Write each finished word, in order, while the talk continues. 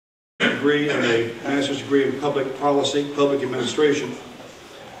degree and a master's degree in public policy, public administration.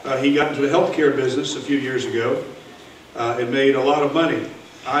 He got into the healthcare business a few years ago and made a lot of money.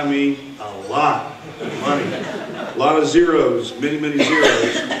 I mean, a lot of money. A lot of zeros, many, many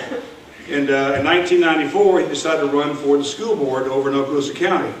zeros. And in 1994, he decided to run for the school board over in Okaloosa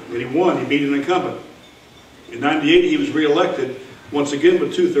County. And he won. He beat an incumbent. In 98, he was reelected, once again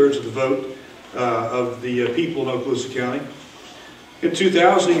with 2/3 of the vote of the people in Okaloosa County. In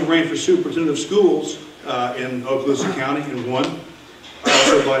 2000, he ran for superintendent of schools in Okaloosa County and won,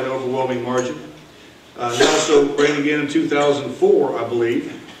 also by an overwhelming margin. He also ran again in 2004, I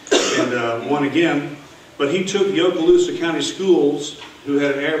believe, and won again. But he took the Okaloosa County schools, who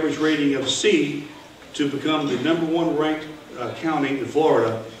had an average rating of C, to become the #1 ranked county in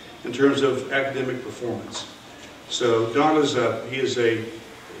Florida in terms of academic performance. So Don is he's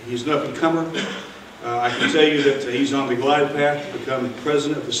an up-and-comer. I can tell you that he's on the glide path to become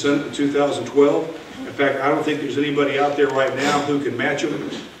president of the Senate in 2012. In fact, I don't think there's anybody out there right now who can match him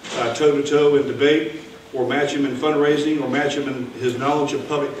toe-to-toe in debate, or match him in fundraising, or match him in his knowledge of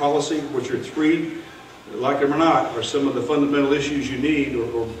public policy, which are three, like them or not, are some of the fundamental issues you need,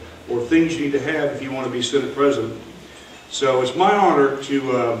 or things you need to have if you want to be Senate President. So it's my honor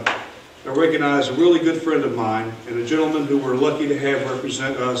to recognize a really good friend of mine, and a gentleman who we're lucky to have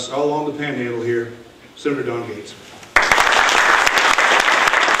represent us all along the Panhandle here, Senator Don Gaetz.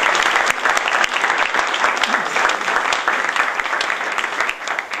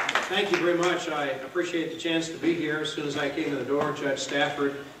 Thank you very much. I appreciate the chance to be here. As soon as I came in the door, Judge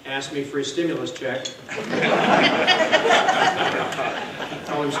Stafford asked me for a stimulus check. I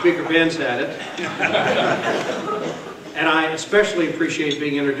told him Speaker Benz had it. And I especially appreciate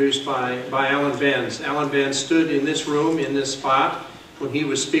being introduced by Alan Benz. Alan Benz stood in this room, in this spot, when he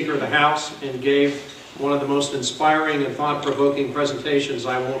was Speaker of the House, and gave one of the most inspiring and thought-provoking presentations.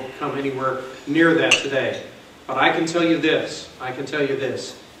 I won't come anywhere near that today. But I can tell you this,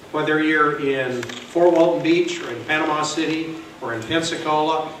 whether you're in Fort Walton Beach, or in Panama City, or in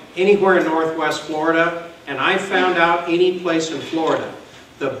Pensacola, anywhere in Northwest Florida, and I found out any place in Florida,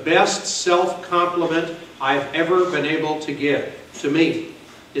 the best self-compliment I've ever been able to give to me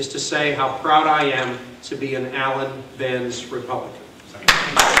is to say how proud I am to be an Alan Benz Republican.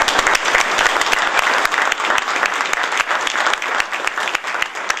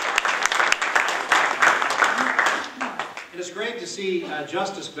 It is great to see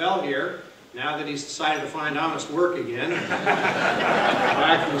Justice Bell here, now that he's decided to find honest work again,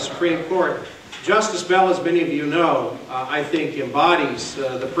 back from the Supreme Court. Justice Bell, as many of you know, I think embodies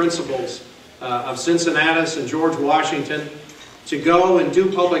the principles of Cincinnatus and George Washington, to go and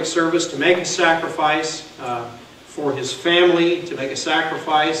do public service, to make a sacrifice for his family, to make a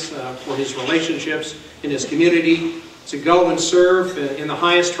sacrifice for his relationships in his community, to go and serve in the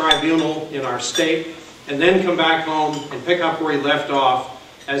highest tribunal in our state, and then come back home and pick up where he left off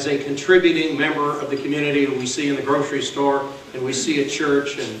as a contributing member of the community that we see in the grocery store, and we see at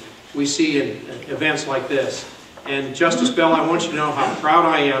church, and we see in events like this. And Justice Bell, I want you to know how proud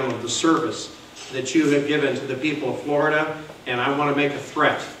I am of the service that you have given to the people of Florida, and I want to make a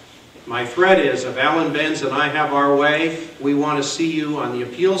threat. My threat is, if Alan Benz and I have our way, we want to see you on the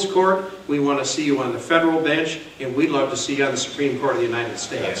appeals court, we want to see you on the federal bench, and we'd love to see you on the Supreme Court of the United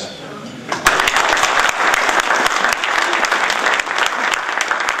States.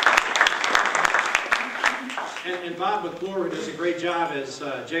 And Bob McClure, who does a great job as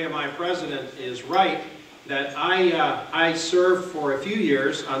JMI president, is right that I served for a few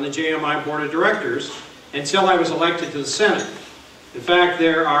years on the JMI Board of Directors until I was elected to the Senate. In fact,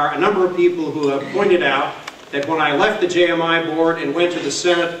 there are a number of people who have pointed out that when I left the JMI board and went to the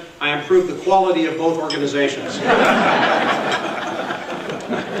Senate, I improved the quality of both organizations. And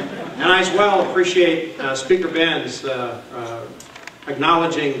I as well appreciate Speaker Benz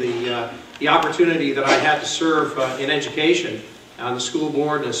acknowledging the opportunity that I had to serve in education on the school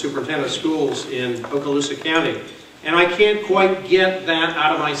board and as superintendent of schools in Okaloosa County. And I can't quite get that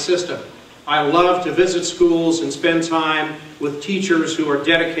out of my system. I love to visit schools and spend time with teachers who are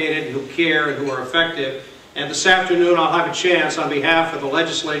dedicated, who care, and who are effective. And this afternoon I'll have a chance on behalf of the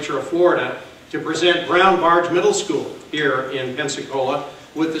legislature of Florida to present Brown Barge Middle School here in Pensacola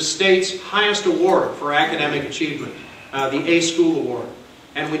with the state's highest award for academic achievement, the A School Award.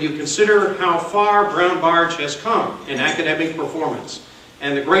 And when you consider how far Brown Barge has come in academic performance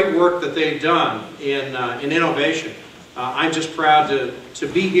and the great work that they've done in innovation, I'm just proud to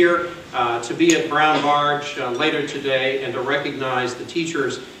be here, to be at Brown Barge later today, and to recognize the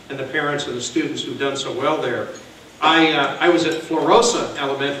teachers and the parents and the students who've done so well there. I was at Florosa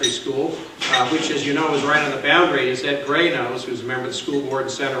Elementary School which, as you know, is right on the boundary, as Ed Gray knows, who's a member of the school board in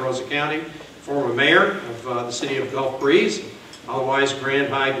Santa Rosa County, former mayor of the city of Gulf Breeze, otherwise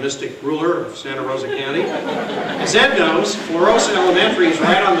grand-eyed mystic ruler of Santa Rosa County. As Ed knows, Florosa Elementary is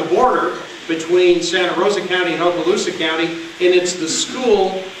right on the border between Santa Rosa County and Okaloosa County, and it's the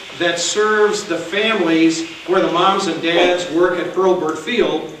school that serves the families where the moms and dads work at Hurlburt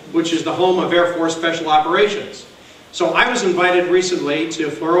Field, which is the home of Air Force Special Operations. So I was invited recently to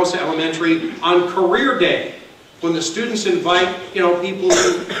Florosa Elementary on Career Day, when the students invite, people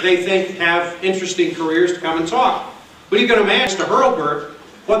who they think have interesting careers to come and talk. What are you going to imagine to Hurlburt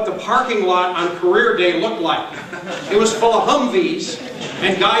what the parking lot on Career Day looked like? It was full of Humvees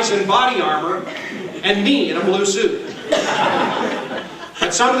and guys in body armor and me in a blue suit.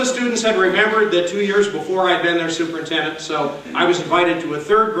 But some of the students had remembered that 2 years before I'd been their superintendent, so I was invited to a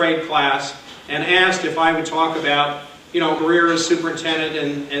third grade class and asked if I would talk about, career as superintendent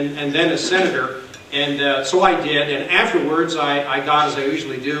and then as senator. And so I did, and afterwards I got, as I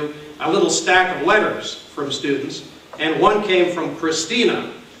usually do, a little stack of letters from students. And one came from Christina,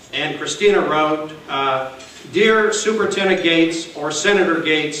 and Christina wrote, "Dear Superintendent Gaetz, or Senator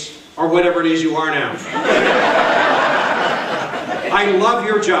Gaetz, or whatever it is you are now. I love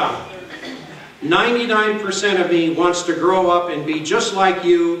your job. 99% of me wants to grow up and be just like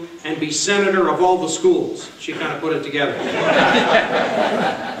you and be senator of all the schools." She kind of put it together.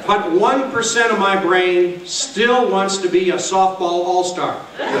 "But 1% of my brain still wants to be a softball all-star.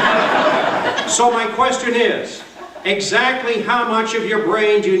 So my question is, exactly how much of your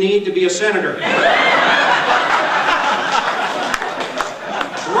brain do you need to be a senator?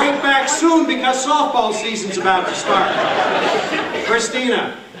 Right back soon because softball season's about to start.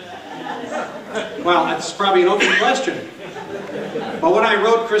 Christina." Well, that's probably an open question. But when I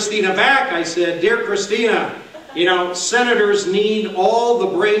wrote Christina back, I said, "Dear Christina, senators need all the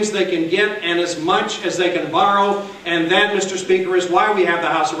brains they can get and as much as they can borrow, and that, Mr. Speaker, is why we have the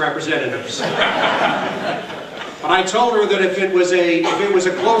House of Representatives." But I told her that if it was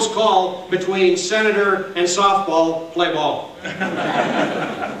a close call between senator and softball, play ball.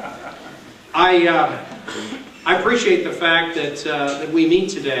 I appreciate the fact that we meet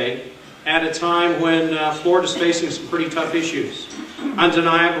today at a time when Florida's facing some pretty tough issues.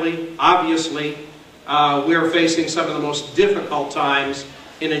 Undeniably, obviously, we are facing some of the most difficult times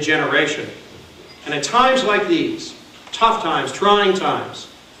in a generation. And at times like these, tough times, trying times,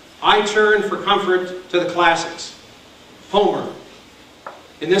 I turn for comfort to the classics. Homer.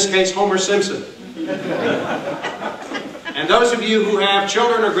 In this case, Homer Simpson. And those of you who have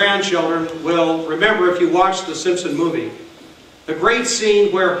children or grandchildren will remember, if you watched the Simpson movie, the great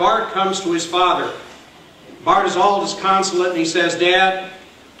scene where Bart comes to his father. Bart is all disconsolate and he says, "Dad,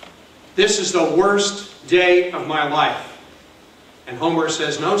 this is the worst day of my life." And Homer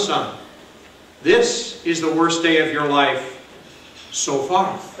says, "No, son, this is the worst day of your life so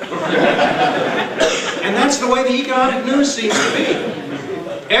far." And that's the way the economic news seems to be.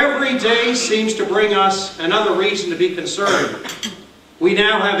 Every day seems to bring us another reason to be concerned. We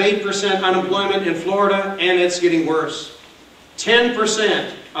now have 8% unemployment in Florida, and it's getting worse.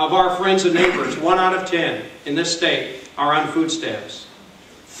 10% of our friends and neighbors, 1 out of 10 in this state, are on food stamps.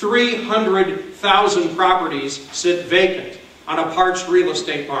 300,000 properties sit vacant on a parched real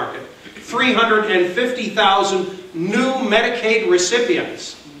estate market. 350,000 new Medicaid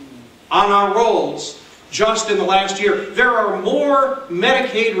recipients on our rolls just in the last year. There are more new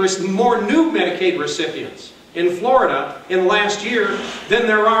Medicaid recipients in Florida in the last year than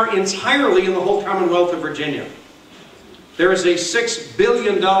there are entirely in the whole Commonwealth of Virginia. There is a $6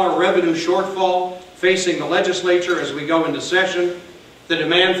 billion revenue shortfall facing the legislature as we go into session. The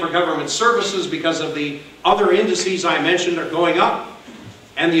demand for government services, because of the other indices I mentioned, are going up.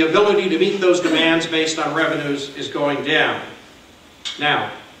 And the ability to meet those demands based on revenues is going down.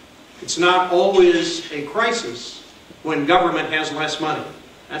 Now, it's not always a crisis when government has less money.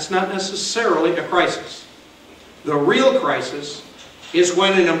 That's not necessarily a crisis. The real crisis is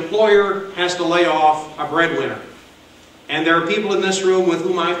when an employer has to lay off a breadwinner. And there are people in this room with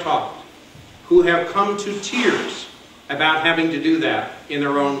whom I've talked who have come to tears about having to do that in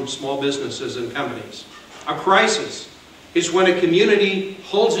their own small businesses and companies. A crisis is when a community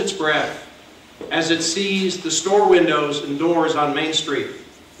holds its breath as it sees the store windows and doors on Main Street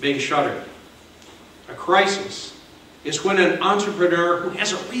being shuttered. A crisis is when an entrepreneur who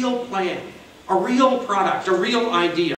has a real plan, a real product, a real idea,